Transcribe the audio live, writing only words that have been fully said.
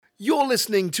You're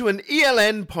listening to an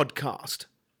ELN podcast.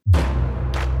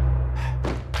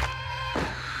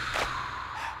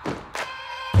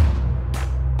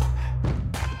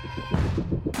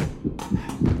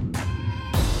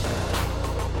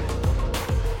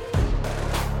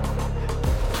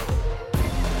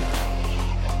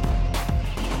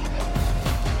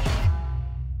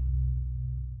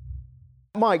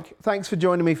 Mike, thanks for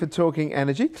joining me for Talking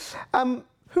Energy.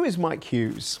 Who is Mike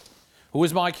Hughes? Who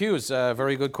is Mike Hughes?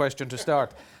 Very good question to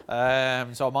start.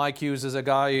 So Mike Hughes is a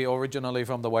guy originally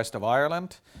from the west of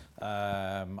Ireland.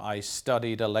 I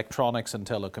studied electronics and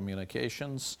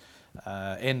telecommunications.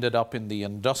 Ended up in the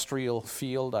industrial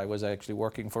field. I was actually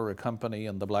working for a company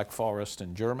in the Black Forest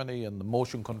in Germany in the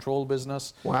motion control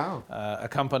business. Wow. A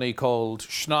company called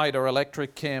Schneider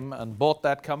Electric came and bought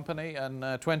that company,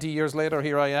 and 20 years later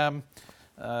here I am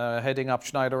heading up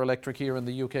Schneider Electric here in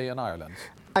the UK and Ireland.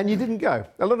 And you didn't go.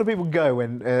 A lot of people go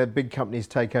when big companies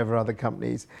take over other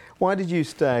companies. Why did you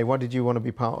stay? Why did you want to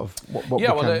be part of what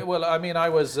Yeah, became... well, I mean, I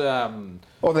was...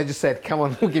 Or they just said, come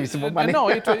on, we'll give you some more money.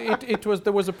 No,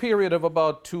 there was a period of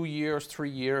about 2 years, 3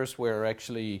 years where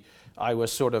actually I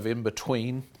was sort of in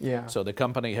between. Yeah. So the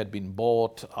company had been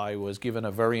bought. I was given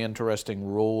a very interesting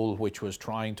role, which was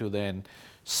trying to then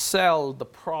sell the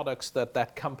products that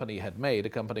that company had made, a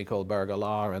company called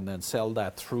Bergalar, and then sell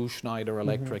that through Schneider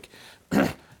Electric.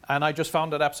 Mm-hmm. And I just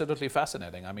found it absolutely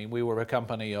fascinating. I mean, we were a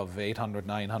company of 800,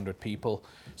 900 people,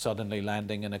 suddenly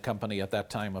landing in a company at that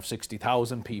time of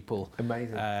 60,000 people.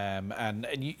 Amazing. And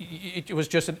it was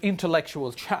just an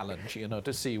intellectual challenge,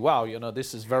 to see, wow,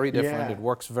 this is very different. Yeah. It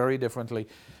works very differently.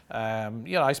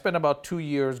 I spent about 2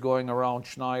 years going around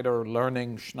Schneider,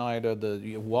 learning Schneider,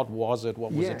 what was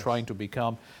it trying to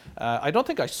become. I don't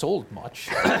think I sold much.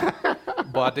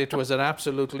 But it was an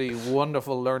absolutely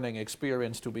wonderful learning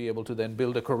experience to be able to then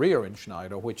build a career in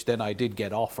Schneider, which then I did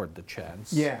get offered the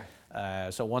chance. Yeah.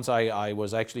 So once I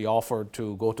was actually offered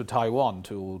to go to Taiwan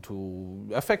to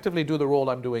effectively do the role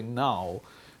I'm doing now,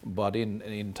 but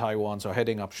in Taiwan, so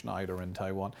heading up Schneider in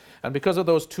Taiwan. And because of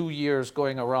those 2 years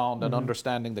going around and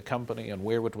understanding the company and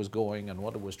where it was going and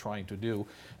what it was trying to do,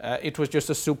 it was just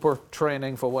a super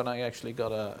training for when I actually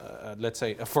got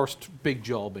a first big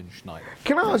job in Schneider.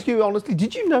 Can I ask you honestly,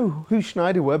 did you know who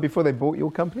Schneider were before they bought your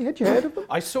company? Had you heard of them?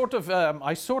 I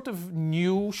sort of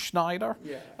knew Schneider.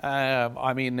 Yeah.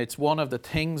 I mean, it's one of the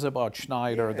things about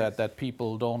Schneider that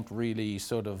people don't really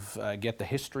sort of get the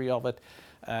history of it.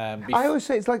 I always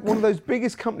say it's like one of those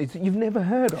biggest companies that you've never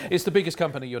heard of. It's the biggest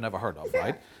company you never heard of,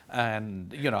 right? And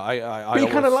But you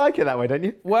kind of like it that way, don't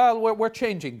you? Well, we're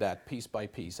changing that piece by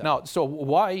piece. Now, so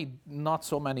why not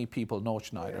so many people know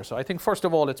Schneider? So I think first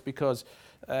of all, it's because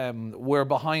we're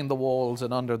behind the walls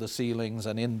and under the ceilings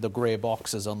and in the grey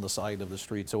boxes on the side of the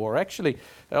street. So we're actually,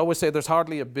 I always say there's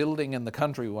hardly a building in the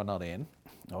country we're not in.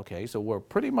 Okay, so we're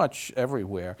pretty much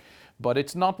everywhere. But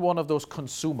it's not one of those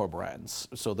consumer brands.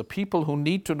 So the people who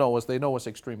need to know us, they know us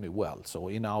extremely well. So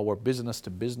in our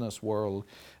business-to-business world,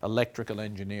 electrical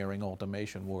engineering,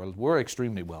 automation world, we're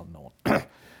extremely well known.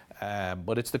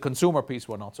 But it's the consumer piece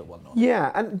we're not so well known.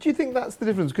 Yeah, and do you think that's the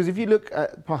difference? Because if you look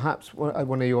at perhaps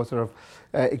one of your sort of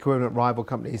equivalent rival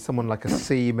companies, someone like a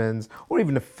Siemens or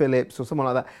even a Philips or someone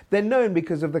like that, they're known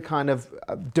because of the kind of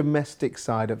domestic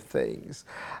side of things.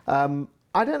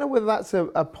 I don't know whether that's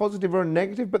a positive or a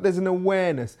negative, but there's an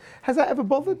awareness. Has that ever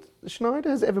bothered Schneider?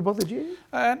 Has it ever bothered you?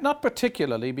 Not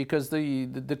particularly, because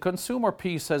the consumer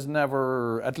piece has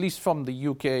never, at least from the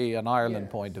UK and Ireland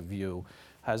point of view,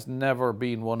 has never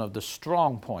been one of the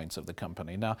strong points of the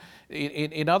company. Now,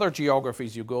 in other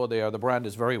geographies you go there, the brand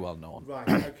is very well known. Right,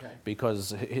 okay.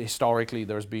 Because historically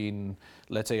there's been,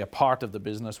 let's say, a part of the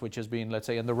business which has been, let's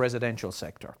say, in the residential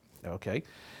sector. Okay.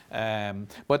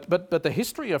 But the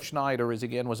history of Schneider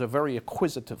was a very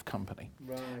acquisitive company.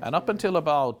 Right, and up until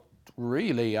about,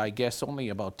 really, I guess only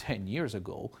about 10 years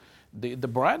ago, the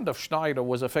brand of Schneider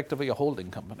was effectively a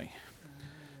holding company.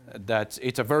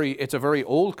 It's a very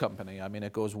old company. I mean,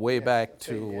 it goes way back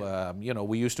to,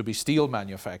 we used to be steel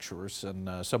manufacturers,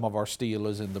 and some of our steel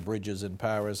is in the bridges in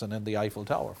Paris and in the Eiffel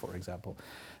Tower, for example.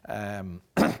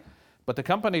 But the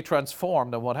company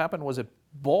transformed, and what happened was it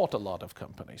bought a lot of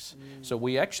companies. So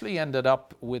we actually ended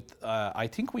up with, I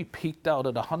think we peaked out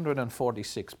at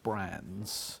 146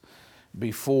 brands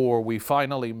before we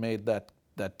finally made that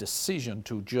decision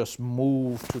to just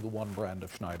move to the one brand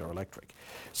of Schneider Electric.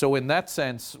 So in that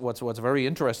sense, what's very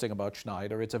interesting about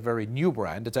Schneider, it's a very new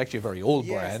brand. It's actually a very old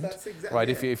brand. That's exactly right?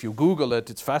 it. If you Google it,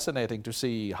 it's fascinating to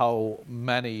see how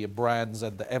many brands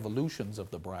and the evolutions of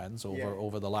the brands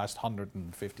over the last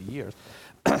 150 years.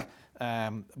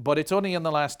 But it's only in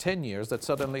the last 10 years that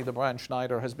suddenly the brand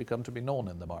Schneider has become to be known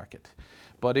in the market.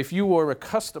 But if you were a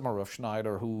customer of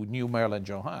Schneider who knew Merlin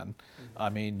Johann, I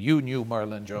mean, you knew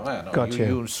Merlin Johann, or you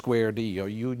knew Square D, or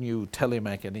you knew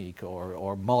Telemecanique,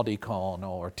 or Modicon,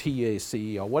 or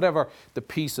TAC, or whatever the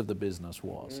piece of the business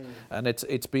was. And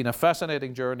it's been a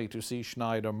fascinating journey to see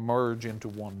Schneider merge into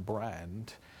one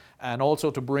brand, and also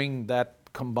to bring that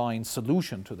combined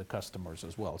solution to the customers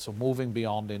as well. So moving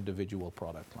beyond individual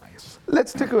product lines.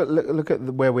 Let's take a look at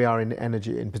where we are in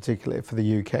energy in particular for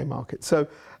the UK market. So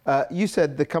you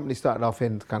said the company started off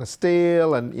in kind of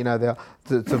steel and, you know, the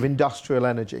sort of industrial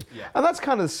energy. Yeah. And that's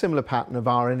kind of the similar pattern of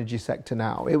our energy sector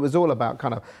now. It was all about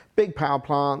kind of big power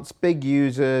plants, big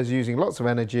users using lots of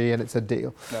energy, and it's a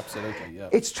deal. Absolutely, yeah.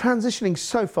 It's transitioning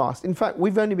so fast. In fact,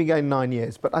 we've only been going 9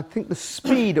 years, but I think the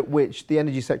speed at which the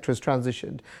energy sector has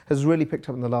transitioned has really picked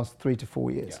up in the last 3 to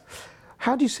 4 years. Yeah.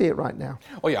 How do you see it right now?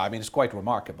 Oh yeah, I mean, it's quite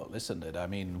remarkable, isn't it? I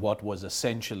mean, what was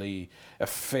essentially a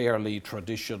fairly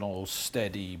traditional,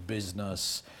 steady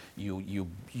business, you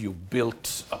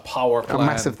built a power plant. A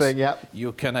massive thing, yeah.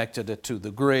 You connected it to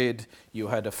the grid. You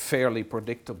had a fairly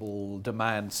predictable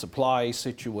demand-supply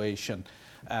situation.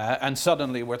 And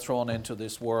suddenly we're thrown into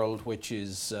this world which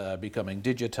is becoming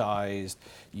digitized.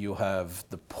 You have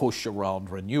the push around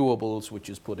renewables, which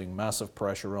is putting massive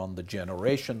pressure on the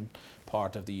generation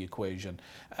part of the equation.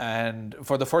 And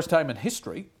for the first time in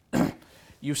history,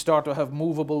 you start to have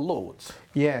movable loads.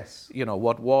 Yes. You know,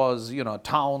 what was, you know,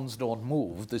 towns don't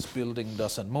move, this building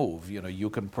doesn't move. You know, you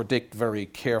can predict very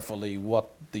carefully what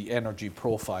the energy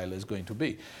profile is going to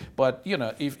be. But, you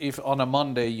know, if on a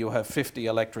Monday you have 50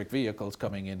 electric vehicles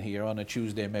coming in here, on a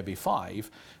Tuesday maybe 5,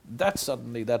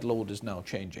 that load is now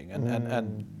changing.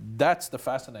 And that's the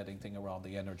fascinating thing around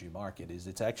the energy market, is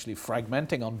it's actually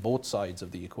fragmenting on both sides of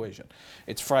the equation.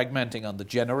 It's fragmenting on the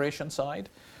generation side,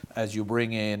 as you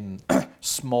bring in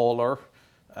smaller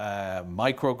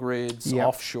microgrids, yep.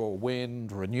 offshore wind,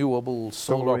 renewables,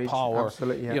 solar Storage, power.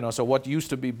 absolutely, yeah. You know, so what used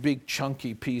to be big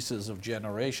chunky pieces of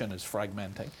generation is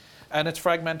fragmenting. And it's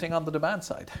fragmenting on the demand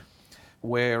side,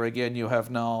 where again you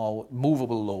have now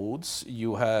movable loads,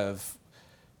 you have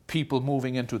people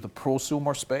moving into the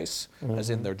prosumer space, as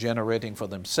in they're generating for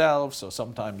themselves, so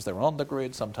sometimes they're on the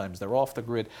grid, sometimes they're off the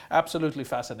grid. Absolutely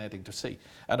fascinating to see.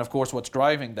 And of course what's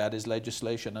driving that is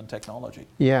legislation and technology.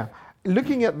 Yeah.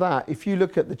 Looking at that, if you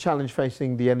look at the challenge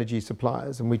facing the energy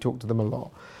suppliers, and we talk to them a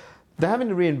lot, they're having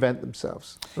to reinvent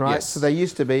themselves, right? Yes. So they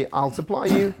used to be, I'll supply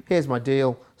you, here's my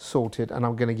deal, sorted, and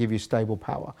I'm going to give you stable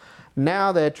power.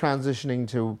 Now they're transitioning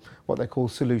to what they call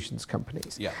solutions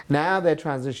companies. Yeah. Now they're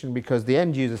transitioning because the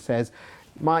end user says,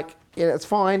 Mike, yeah, it's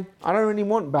fine. I don't really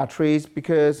want batteries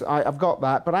because I've got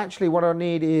that. But actually what I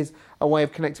need is a way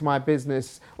of connecting my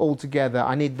business all together.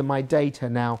 I need my data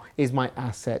now is my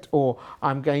asset. Or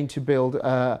I'm going to build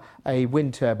a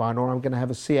wind turbine, or I'm going to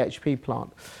have a CHP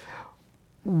plant.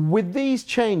 With these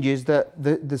changes that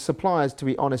the suppliers, to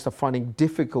be honest, are finding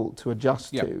difficult to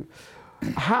adjust to,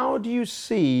 how do you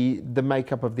see the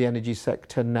makeup of the energy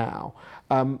sector now?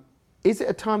 Is it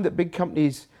a time that big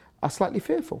companies are slightly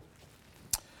fearful?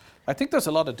 I think there's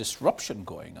a lot of disruption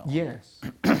going on. Yes.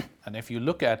 And if you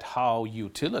look at how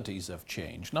utilities have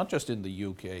changed, not just in the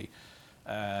UK,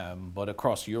 but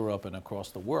across Europe and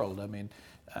across the world, I mean,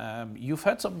 you've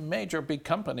had some major big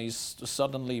companies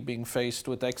suddenly being faced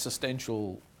with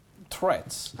existential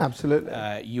threats. Absolutely.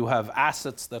 You have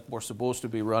assets that were supposed to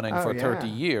be running for 30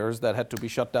 years that had to be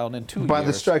shut down in 2 years. By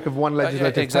the stroke of one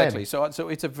legislative pen. Exactly. So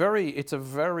it's a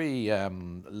very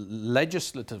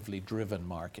legislatively driven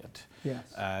market. Yes.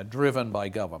 Driven by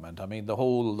government. I mean, the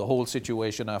whole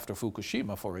situation after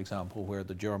Fukushima, for example, where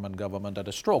the German government had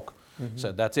a stroke,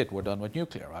 said that's it, we're done with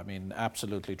nuclear. I mean,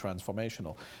 absolutely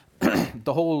transformational.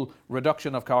 The whole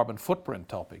reduction of carbon footprint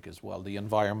topic as well, the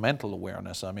environmental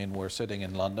awareness. I mean, we're sitting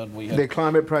in London. We had the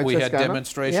climate protest. We had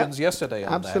demonstrations yesterday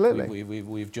on absolutely. that.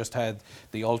 We've just had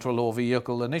the ultra low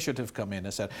vehicle initiative come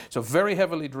in. So very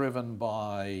heavily driven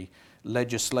by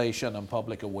legislation and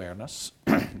public awareness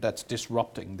that's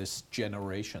disrupting this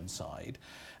generation side.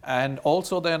 And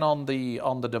also then on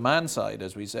the demand side,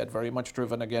 as we said, very much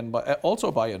driven again by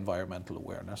also by environmental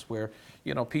awareness, where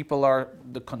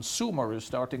the consumer is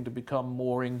starting to become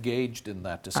more engaged in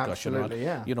that discussion. Absolutely,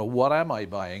 yeah. You know, what am I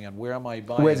buying and where am I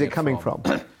buying? Where's it coming from?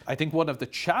 I think one of the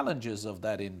challenges of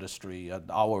that industry,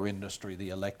 our industry, the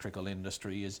electrical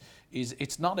industry, is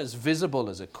it's not as visible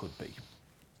as it could be.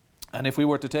 And if we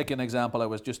were to take an example, I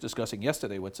was just discussing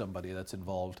yesterday with somebody that's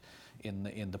involved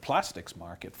in the plastics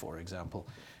market, for example,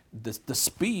 the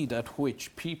speed at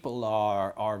which people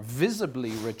are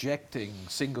visibly rejecting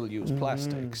single-use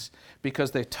plastics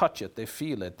because they touch it, they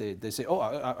feel it, they say, oh,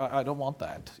 I don't want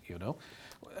that, you know.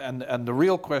 and the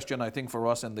real question, I think, for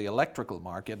us in the electrical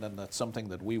market, and that's something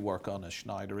that we work on as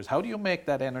Schneider, is how do you make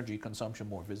that energy consumption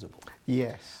more visible?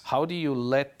 Yes. How do you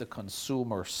let the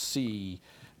consumer see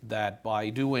that by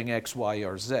doing X, Y,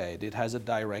 or Z, it has a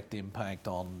direct impact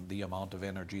on the amount of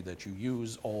energy that you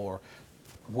use, or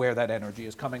where that energy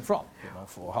is coming from,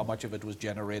 for how much of it was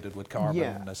generated with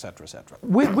carbon, et cetera, et cetera.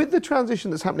 With the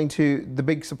transition that's happening to the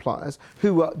big suppliers,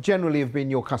 who generally have been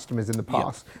your customers in the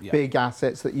past, big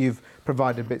assets that you've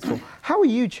provided bits for, how are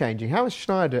you changing? How is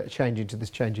Schneider changing to this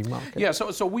changing market? Yeah,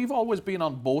 so we've always been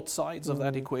on both sides of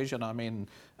that equation. I mean,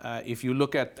 if you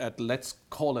look at, let's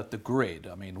call it the grid,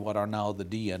 I mean, what are now the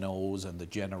DNOs and the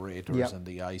generators and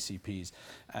the ICPs,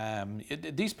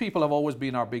 these people have always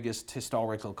been our biggest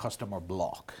historical customer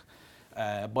block.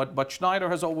 But Schneider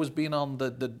has always been on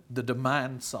the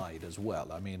demand side as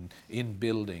well. I mean, in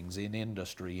buildings, in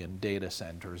industry, in data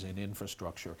centers, in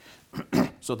infrastructure.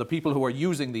 So the people who are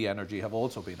using the energy have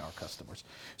also been our customers.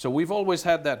 So we've always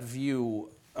had that view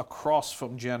across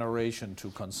from generation to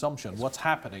consumption. What's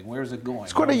happening? Where's it going?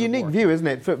 It's quite a unique view, isn't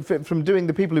it? From doing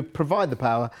the people who provide the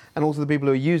power and also the people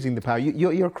who are using the power.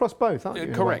 You're across both, aren't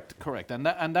you? Correct.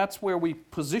 And that's where we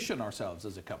position ourselves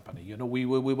as a company. You know, we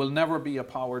will never be a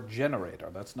power generator.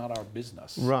 That's not our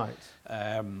business. Right.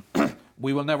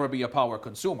 We will never be a power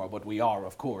consumer, but we are,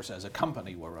 of course, as a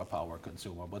company, we're a power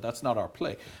consumer. But that's not our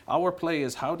play. Our play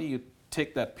is how do you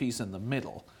take that piece in the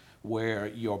middle, where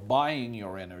you're buying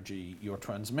your energy, you're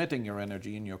transmitting your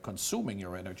energy, and you're consuming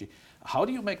your energy. How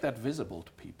do you make that visible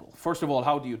to people? First of all,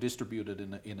 how do you distribute it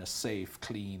in a safe,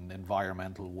 clean,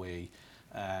 environmental way?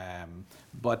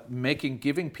 But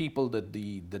giving people the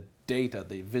data,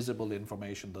 the visible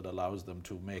information that allows them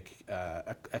to make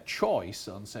a choice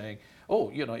on saying,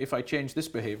 oh, if I change this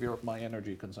behavior, my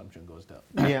energy consumption goes down.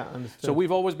 Yeah, understood. So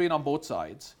we've always been on both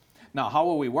sides. Now, how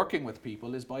are we working with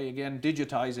people is by, again,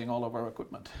 digitizing all of our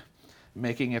equipment,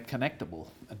 making it connectable,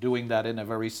 doing that in a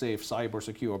very safe,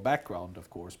 cyber-secure background, of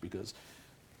course, because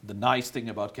the nice thing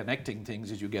about connecting things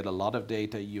is you get a lot of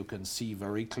data, you can see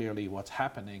very clearly what's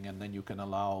happening, and then you can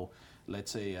allow,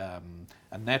 let's say,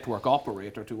 a network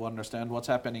operator to understand what's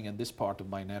happening in this part of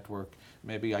my network.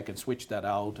 Maybe I can switch that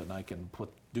out and I can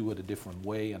do it a different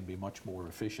way and be much more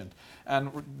efficient.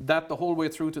 And that the whole way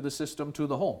through to the system, to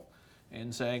the home.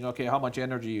 In saying, okay, how much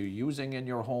energy are you using in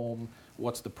your home?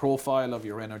 What's the profile of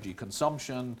your energy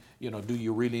consumption? Do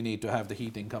you really need to have the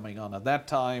heating coming on at that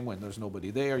time when there's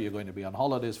nobody there? You're going to be on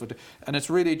holidays. And it's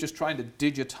really just trying to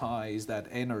digitize that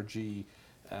energy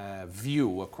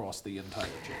view across the entire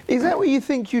chain. Is that where you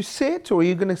think you sit, or are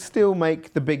you going to still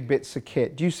make the big bits of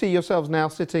kit? Do you see yourselves now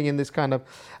sitting in this kind of,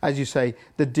 as you say,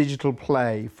 the digital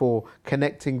play for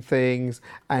connecting things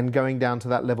and going down to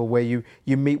that level where you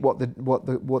meet what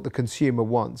the consumer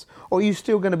wants? Or are you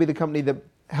still going to be the company that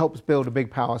helps build a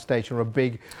big power station or a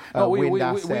big wind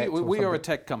asset? We are a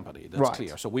tech company, that's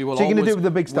clear. So we will you're going to do the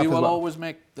big stuff we will as well. always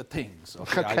make the things.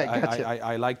 Okay, gotcha.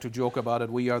 I like to joke about it.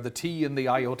 We are the T in the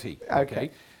IoT.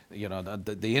 Okay.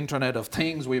 The Internet of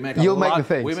Things, we make You'll make the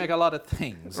things. We make a lot of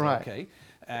things. Right. Okay.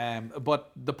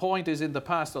 But the point is, in the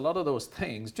past, a lot of those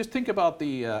things, just think about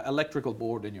the electrical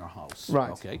board in your house.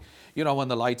 Right. Okay. When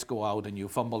the lights go out and you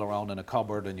fumble around in a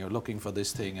cupboard and you're looking for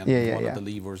this thing and one of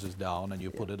the levers is down and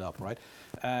you put it up, right?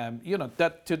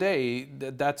 That today,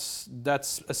 that's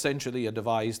essentially a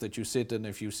device that you sit in.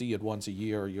 If you see it once a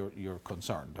year, you're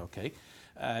concerned, okay?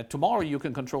 Tomorrow you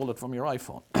can control it from your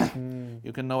iPhone.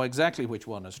 You can know exactly which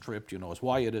one is tripped, you know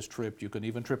why it is tripped, you can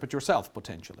even trip it yourself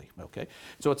potentially, okay?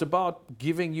 So it's about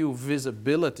giving you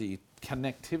visibility,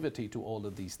 connectivity to all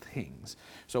of these things.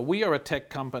 So we are a tech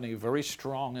company very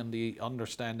strong in the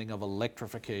understanding of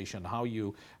electrification, how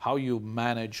you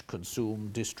manage, consume,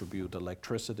 distribute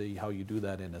electricity, how you do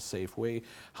that in a safe way.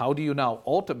 How do you now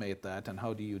automate that and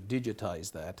how do you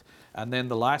digitize that? And then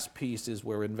the last piece is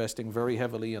we're investing very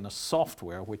heavily in a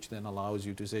software which then allows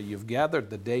you to say you've gathered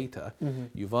the data,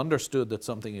 you've understood that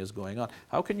something is going on.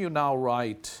 How can you now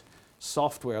write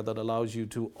software that allows you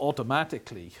to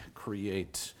automatically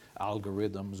create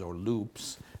algorithms or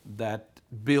loops that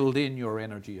build in your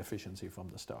energy efficiency from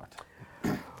the start?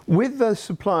 With the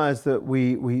suppliers that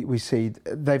we see,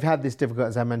 they've had this difficult,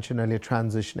 as I mentioned earlier,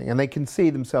 transitioning, and they can see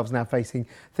themselves now facing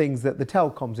things that the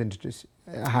telecoms industry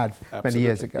had many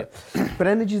years ago. Yeah. But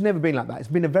energy's never been like that. It's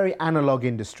been a very analog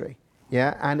industry,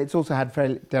 and it's also had,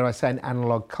 dare I say, an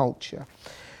analog culture.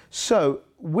 So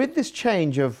with this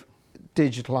change of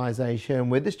digitalization,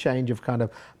 with this change of kind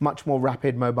of much more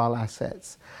rapid mobile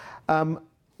assets,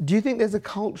 do you think there's a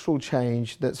cultural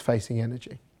change that's facing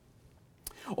energy?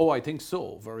 Oh, I think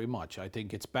so, very much. I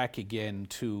think it's back again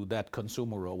to that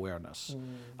consumer awareness.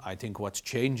 I think what's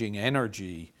changing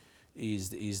energy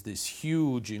is this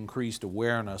huge increased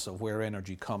awareness of where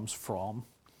energy comes from,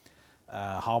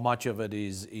 how much of it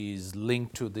is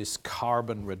linked to this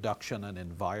carbon reduction and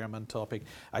environment topic.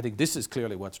 I think this is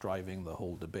clearly what's driving the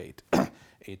whole debate.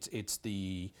 It's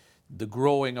the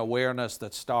growing awareness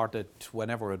that started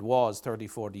whenever it was 30,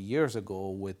 40 years ago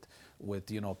with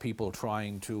people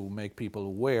trying to make people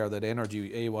aware that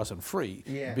energy A wasn't free,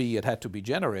 yes. B it had to be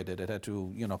generated, it had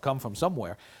to come from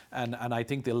somewhere, and I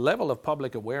think the level of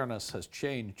public awareness has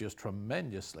changed just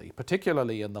tremendously,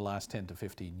 particularly in the last 10 to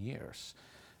 15 years.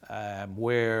 But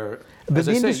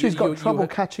the industry's got trouble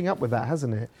catching up with that,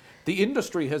 hasn't it? The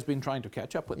industry has been trying to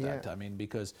catch up with that. Yeah. I mean,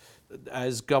 because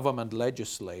as government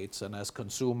legislates and as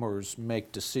consumers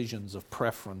make decisions of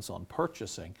preference on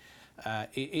purchasing,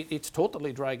 it's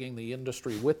totally dragging the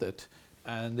industry with it.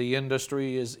 And the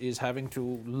industry is having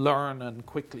to learn and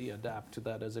quickly adapt to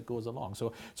that as it goes along.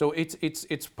 So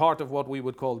it's part of what we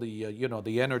would call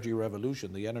the energy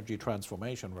revolution, the energy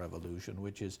transformation revolution,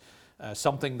 which is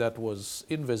something that was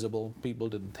invisible, people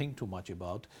didn't think too much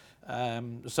about.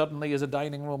 Suddenly is a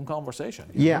dining room conversation.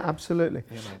 Yeah, absolutely.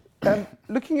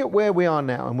 Looking at where we are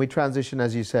now, and we transition,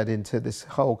 as you said, into this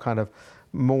whole kind of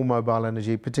more mobile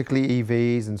energy, particularly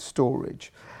EVs and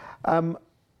storage.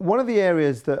 One of the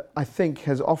areas that I think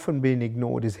has often been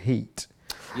ignored is heat.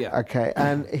 Yeah. Okay,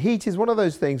 and heat is one of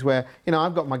those things where,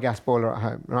 I've got my gas boiler at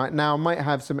home, right? Now I might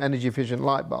have some energy efficient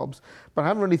light bulbs, but I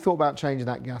haven't really thought about changing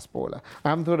that gas boiler. I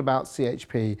haven't thought about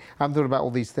CHP, I haven't thought about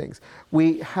all these things.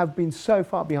 We have been so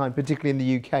far behind, particularly in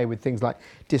the UK, with things like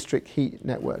district heat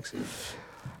networks.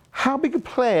 How big a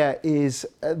player is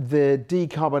the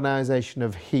decarbonisation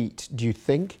of heat, do you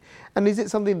think? And is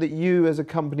it something that you as a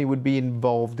company would be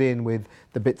involved in with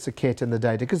the bits of kit and the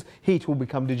data? Because heat will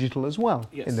become digital as well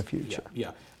in the future.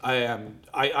 Yeah.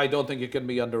 I don't think it can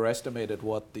be underestimated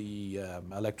what the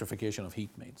electrification of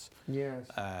heat means. Yes.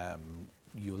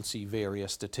 You'll see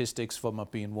various statistics from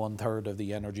it being 1/3 of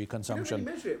the energy consumption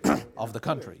of the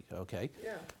country. Okay.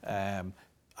 Yeah.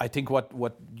 I think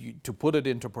to put it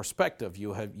into perspective,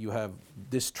 you have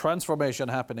this transformation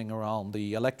happening around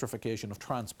the electrification of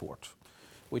transport,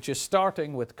 which is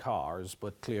starting with cars,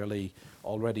 but clearly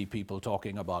already people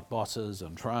talking about buses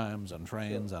and trams and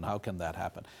trains, and how can that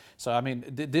happen? So I mean,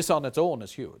 this on its own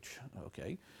is huge.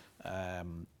 Okay.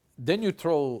 Then you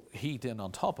throw heat in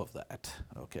on top of that.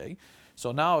 Okay.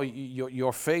 So now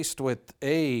you're faced with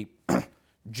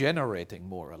generating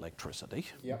more electricity,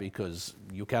 because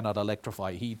you cannot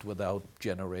electrify heat without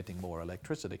generating more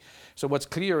electricity. So what's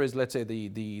clear is, let's say,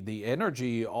 the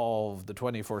energy of the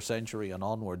 21st century and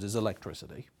onwards is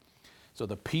electricity. So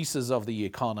the pieces of the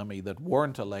economy that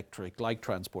weren't electric, like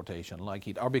transportation, like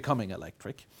heat, are becoming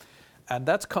electric. And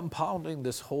that's compounding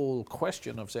this whole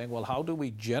question of saying, well, how do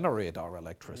we generate our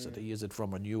electricity? Is it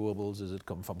from renewables? Does it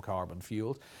come from carbon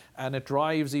fuels? And it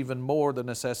drives even more the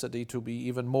necessity to be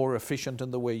even more efficient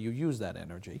in the way you use that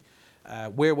energy.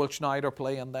 Where will Schneider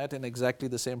play in that? In exactly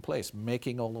the same place,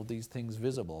 making all of these things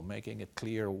visible, making it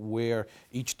clear where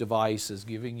each device is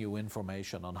giving you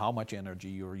information on how much energy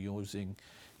you're using,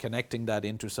 connecting that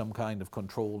into some kind of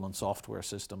control and software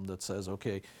system that says,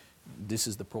 okay, this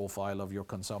is the profile of your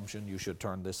consumption, you should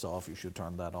turn this off, you should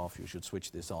turn that off, you should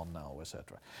switch this on now,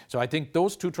 etc. So I think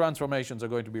those two transformations are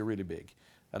going to be really big.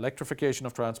 Electrification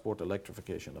of transport,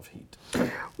 electrification of heat.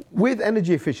 With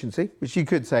energy efficiency, which you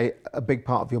could say a big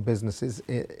part of your business is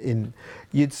in,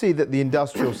 you'd see that the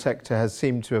industrial sector has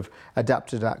seemed to have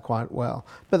adapted to that quite well.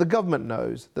 But the government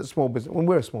knows that small business, well,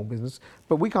 we're a small business,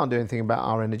 but we can't do anything about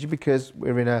our energy because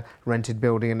we're in a rented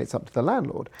building and it's up to the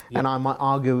landlord. Yeah. And I might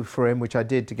argue for him, which I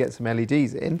did, to get some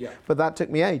LEDs in, but that took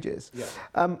me ages.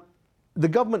 Yeah. The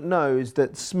government knows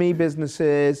that SME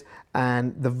businesses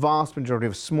and the vast majority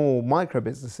of small micro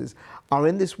businesses are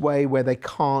in this way where they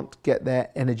can't get their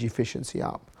energy efficiency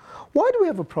up. Why do we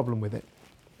have a problem with it?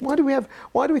 Why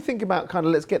do we think about kind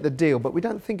of let's get the deal, but we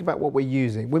don't think about what we're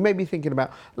using? We may be thinking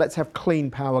about let's have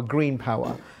clean power, green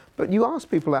power. But you ask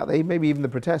people out there, maybe even the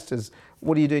protesters,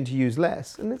 what are you doing to use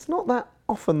less? And it's not that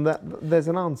often that there's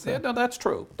an answer. Yeah, no, that's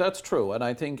true. That's true. And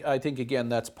I think again,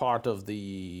 that's part of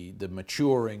the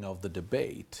maturing of the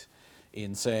debate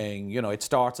in saying, it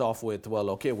starts off with, well,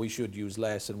 okay, we should use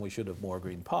less and we should have more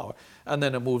green power. And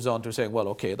then it moves on to saying, well,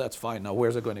 okay, that's fine. Now,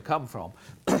 where's it going to come from?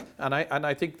 and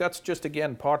I think that's just,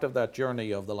 again, part of that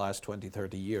journey of the last 20,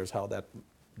 30 years, how that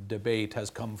debate has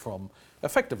come from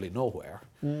effectively nowhere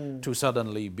to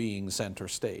suddenly being center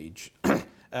stage,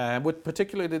 with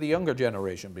particularly the younger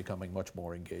generation becoming much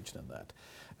more engaged in that.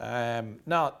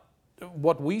 Now,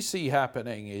 what we see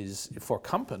happening is for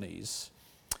companies,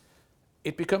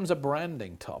 it becomes a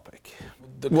branding topic.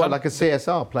 Like a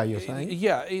CSR play, you're saying?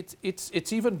 Yeah,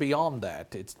 it's even beyond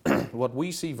that. It's what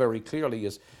we see very clearly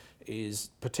is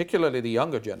particularly the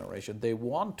younger generation. They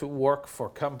want to work for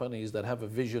companies that have a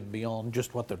vision beyond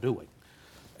just what they're doing.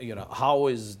 You know, how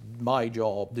is my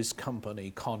job, this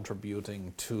company,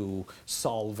 contributing to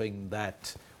solving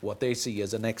that, what they see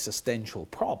as an existential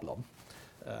problem?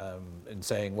 And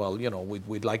saying, well, you know,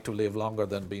 we'd like to live longer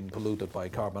than being polluted by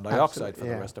carbon dioxide for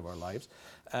the rest of our lives.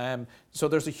 So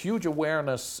there's a huge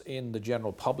awareness in the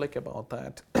general public about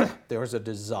that. There's a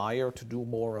desire to do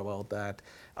more about that.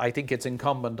 I think it's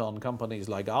incumbent on companies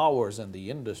like ours and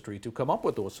the industry to come up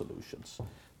with those solutions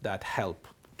that help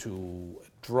to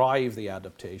drive the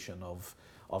adaptation of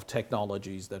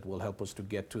technologies that will help us to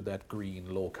get to that green,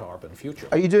 low-carbon future.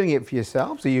 Are you doing it for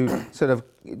yourselves? Are you sort of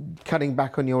cutting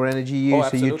back on your energy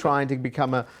use? Are you trying to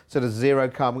become a sort of zero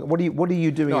carbon? What are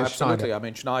you doing at Schneider? Absolutely. I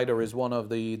mean, Schneider is one of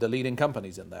the leading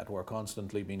companies in that. We're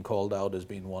constantly being called out as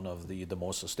being one of the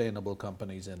most sustainable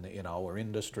companies in our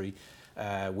industry.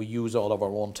 We use all of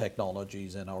our own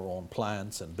technologies in our own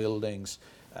plants and buildings.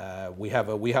 We have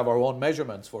our own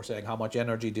measurements for saying how much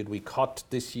energy did we cut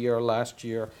this year, last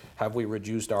year, have we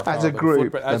reduced our carbon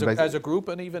footprint as a group,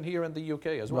 and even here in the UK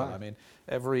as well. Right. I mean,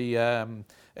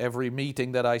 every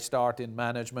meeting that I start in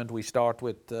management, we start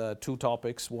with two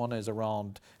topics. One is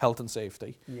around health and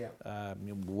safety. Yeah.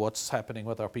 What's happening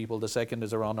with our people? The second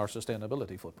is around our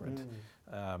sustainability footprint.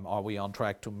 Are we on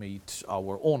track to meet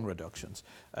our own reductions?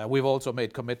 We've also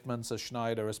made commitments as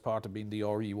Schneider, as part of being the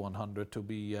RE100,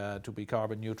 to be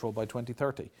carbon neutral by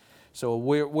 2030. So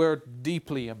we're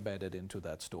deeply embedded into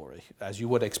that story, as you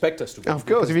would expect us to be. Of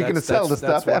course, if you're going to sell the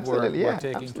stuff, absolutely, we're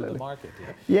taking to the market.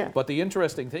 Yeah. But the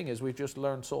interesting thing is we've just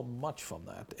learned so much from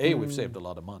that. We've saved a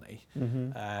lot of money,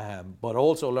 but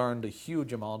also learned a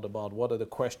huge amount about what are the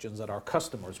questions that our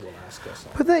customers will ask us.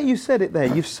 But there, you said it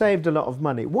there, you've saved a lot of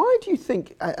money. Why do you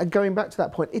think, going back to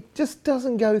that point, it just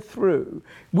doesn't go through?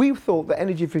 We thought that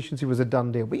energy efficiency was a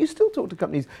done deal, but you still talk to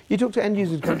companies, you talk to end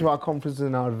users who come to our conferences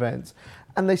and our events,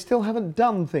 and they still haven't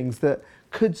done things that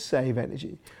could save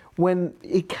energy when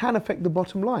it can affect the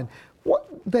bottom line. What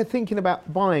they're thinking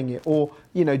about buying it or,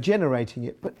 you know, generating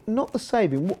it, but not the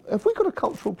saving. Have we got a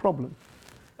cultural problem?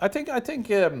 I think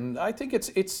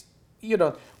it's you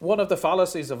know, one of the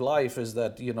fallacies of life is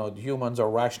that, you know, humans are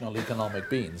rational economic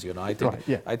beings. You know, I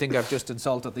think I've just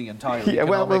insulted the entire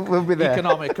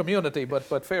economic community,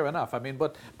 but fair enough. I mean,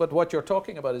 but what you're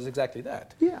talking about is exactly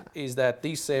that. Yeah. Is that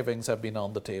these savings have been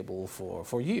on the table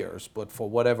for years, but for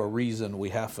whatever reason we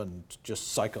haven't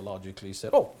just psychologically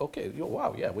said, oh, okay,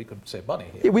 wow, yeah, we could save money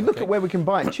here. Yeah, we look at where we can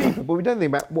buy it cheaper, but we don't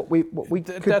think about what we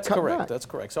could That's cut correct. back. That's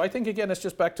correct. So I think again, it's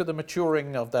just back to the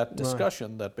maturing of that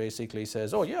discussion that basically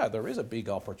says, oh yeah, there is a big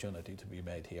opportunity to be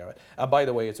made here. And by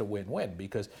the way, it's a win-win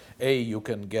because A, you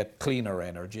can get cleaner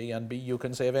energy, and B, you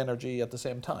can save energy at the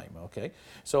same time, okay?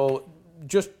 So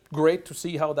just great to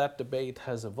see how that debate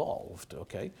has evolved,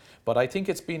 okay? But I think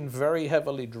it's been very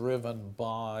heavily driven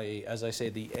by, as I say,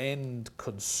 the end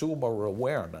consumer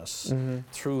awareness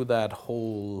through that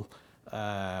whole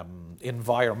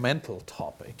environmental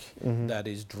topic that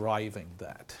is driving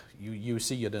that. You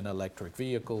see it in electric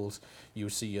vehicles, you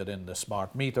see it in the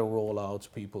smart meter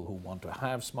rollouts, people who want to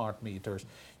have smart meters,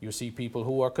 you see people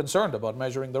who are concerned about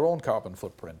measuring their own carbon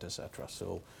footprint, etc.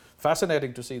 So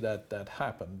fascinating to see that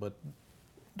happen, but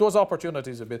those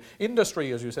opportunities have been,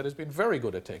 industry, as you said, has been very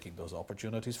good at taking those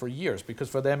opportunities for years because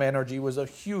for them energy was a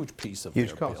huge piece of their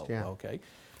bill. Yeah. Okay.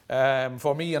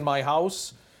 For me in my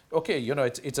house, okay, you know,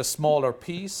 it's a smaller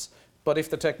piece, but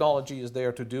if the technology is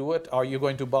there to do it, are you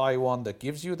going to buy one that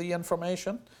gives you the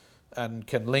information and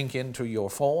can link into your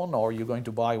phone, or are you going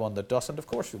to buy one that doesn't? Of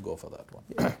course you'll go for that one.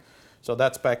 Yeah. So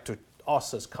that's back to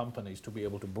us as companies to be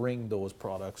able to bring those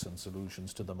products and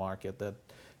solutions to the market that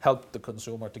help the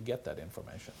consumer to get that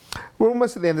information. We're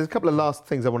almost at the end. There's a couple of last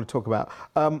things I want to talk about.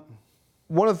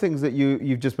 One of the things that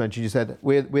you've just mentioned, you said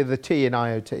we're the T in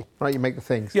IoT, right? You make the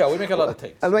things. Yeah, we make a lot of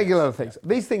things. I make a lot of things. Yeah.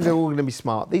 These things are all going to be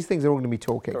smart. These things are all going to be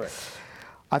talking. Correct.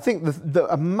 I think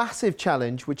a massive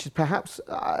challenge, which is perhaps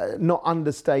not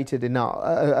understated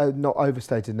enough, not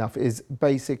overstated enough, is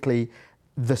basically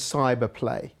the cyber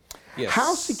play. Yes.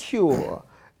 How secure,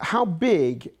 how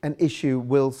big an issue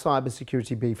will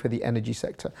cybersecurity be for the energy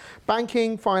sector?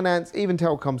 Banking, finance, even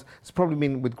telecoms, it's probably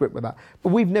been with grip with that. But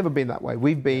we've never been that way.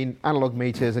 We've been analog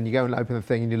meters and you go and open the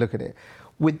thing and you look at it.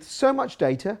 With so much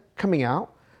data coming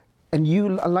out, and you,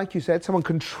 like you said, someone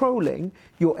controlling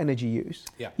your energy use,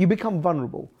 you become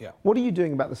vulnerable. Yeah. What are you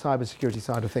doing about the cybersecurity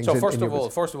side of things? So first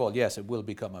of all, yes, it will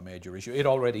become a major issue. It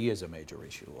already is a major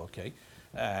issue, okay?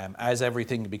 as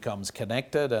everything becomes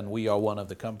connected, and we are one of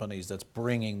the companies that's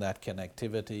bringing that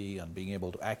connectivity and being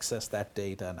able to access that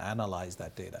data and analyze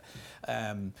that data.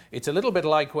 It's a little bit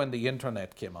like when the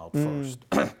internet came out first.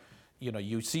 You know,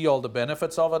 you see all the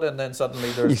benefits of it, and then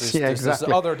suddenly there's this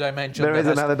other dimension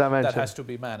that has to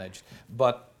be managed.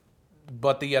 But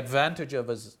the advantage of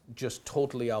it is just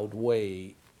totally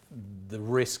outweigh the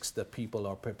risks that people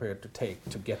are prepared to take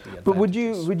to get the advantages.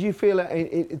 But would you feel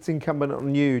it's incumbent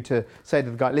on you to say to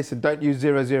the guy, listen, don't use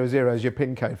 000 as your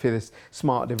PIN code for this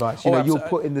smart device? You know, you'll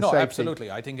put in the safety. No,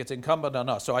 absolutely. I think it's incumbent on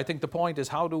us. So I think the point is,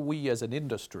 how do we as an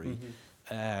industry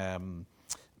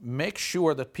make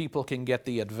sure that people can get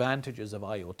the advantages of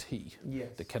IoT,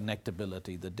 the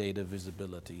connectability, the data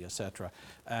visibility, etc.,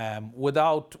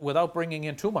 without bringing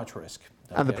in too much risk.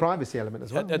 And the privacy element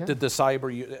as well. The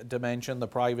cyber dimension, the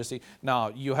privacy. Now,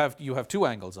 you have two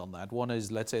angles on that. One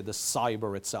is, let's say, the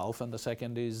cyber itself, and the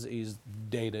second is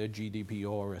data,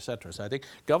 GDPR, etc. So I think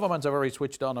governments are very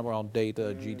switched on around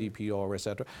data, GDPR,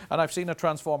 etc. And I've seen it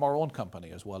transform our own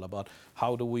company as well about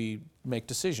how do we make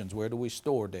decisions, where do we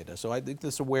store data. So I think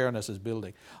this awareness is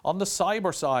building. On the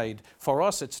cyber side, for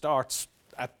us, it starts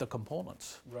at the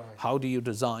components. Right. How do you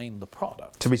design the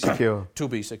product? To be secure. To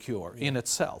be secure in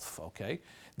itself, okay?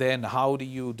 Then how do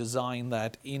you design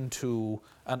that into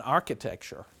an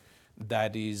architecture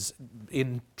that is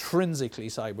intrinsically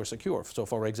cyber secure? So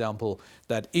for example,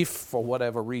 that if for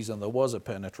whatever reason there was a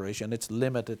penetration, it's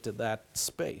limited to that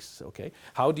space, okay?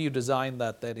 How do you design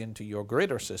that into your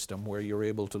greater system where you're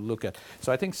able to look at?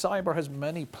 So I think cyber has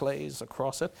many plays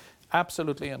across it.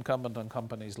 Absolutely incumbent on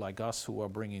companies like us who are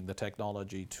bringing the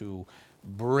technology to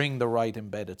bring the right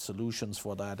embedded solutions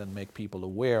for that and make people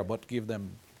aware, but give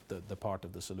them the part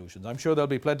of the solutions. I'm sure there'll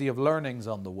be plenty of learnings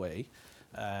on the way,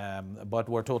 but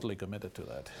we're totally committed to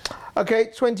that. Okay,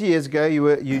 20 years ago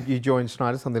you joined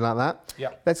Schneider, something like that. Yeah.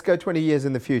 Let's go 20 years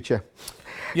in the future.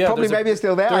 Yeah, probably maybe it's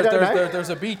still there. I don't know. There's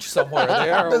a beach somewhere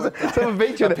there. There's a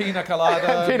beach. A pina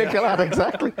colada. Pina colada,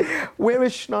 exactly. Where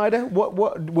is Schneider? What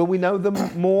will we know them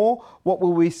more? What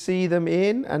will we see them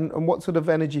in? And what sort of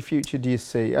energy future do you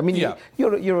see? I mean,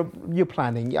 you're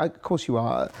planning. Of course you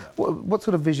are. Yeah. What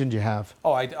sort of vision do you have?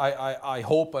 Oh, I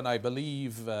hope and I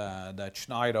believe that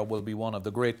Schneider will be one of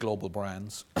the great global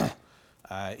brands.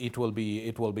 It will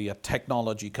be a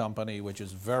technology company which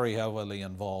is very heavily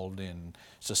involved in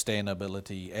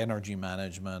sustainability, energy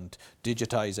management,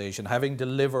 digitization, having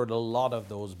delivered a lot of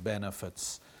those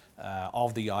benefits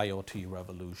of the IoT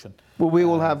revolution. Will we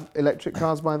all have electric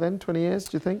cars by then, 20 years,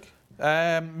 do you think?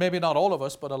 Maybe not all of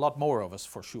us, but a lot more of us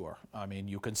for sure. I mean,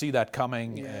 you can see that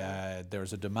coming. Yeah.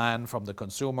 There's a demand from the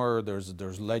consumer.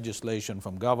 There's legislation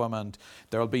from government.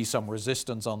 There'll be some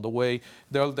resistance on the way.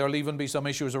 There'll even be some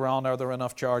issues around, are there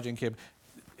enough charging cables?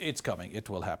 It's coming. It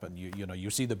will happen. You know, you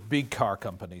see the big car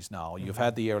companies now. You've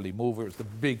had the early movers. The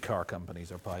big car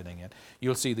companies are piling in.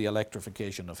 You'll see the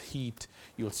electrification of heat.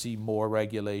 You'll see more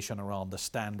regulation around the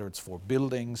standards for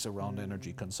buildings, around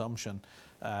energy consumption.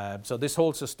 So this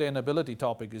whole sustainability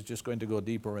topic is just going to go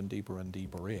deeper and deeper and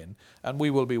deeper in. And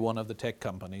we will be one of the tech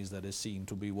companies that is seen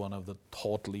to be one of the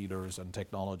thought leaders and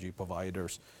technology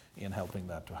providers in helping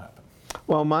that to happen.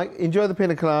 Well, Mike, enjoy the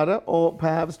pina colada, or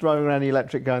perhaps driving around the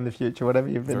electric car in the future, whatever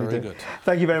you've been doing. Very good.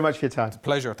 Thank you very much for your time. It's a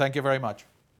pleasure. Thank you very much.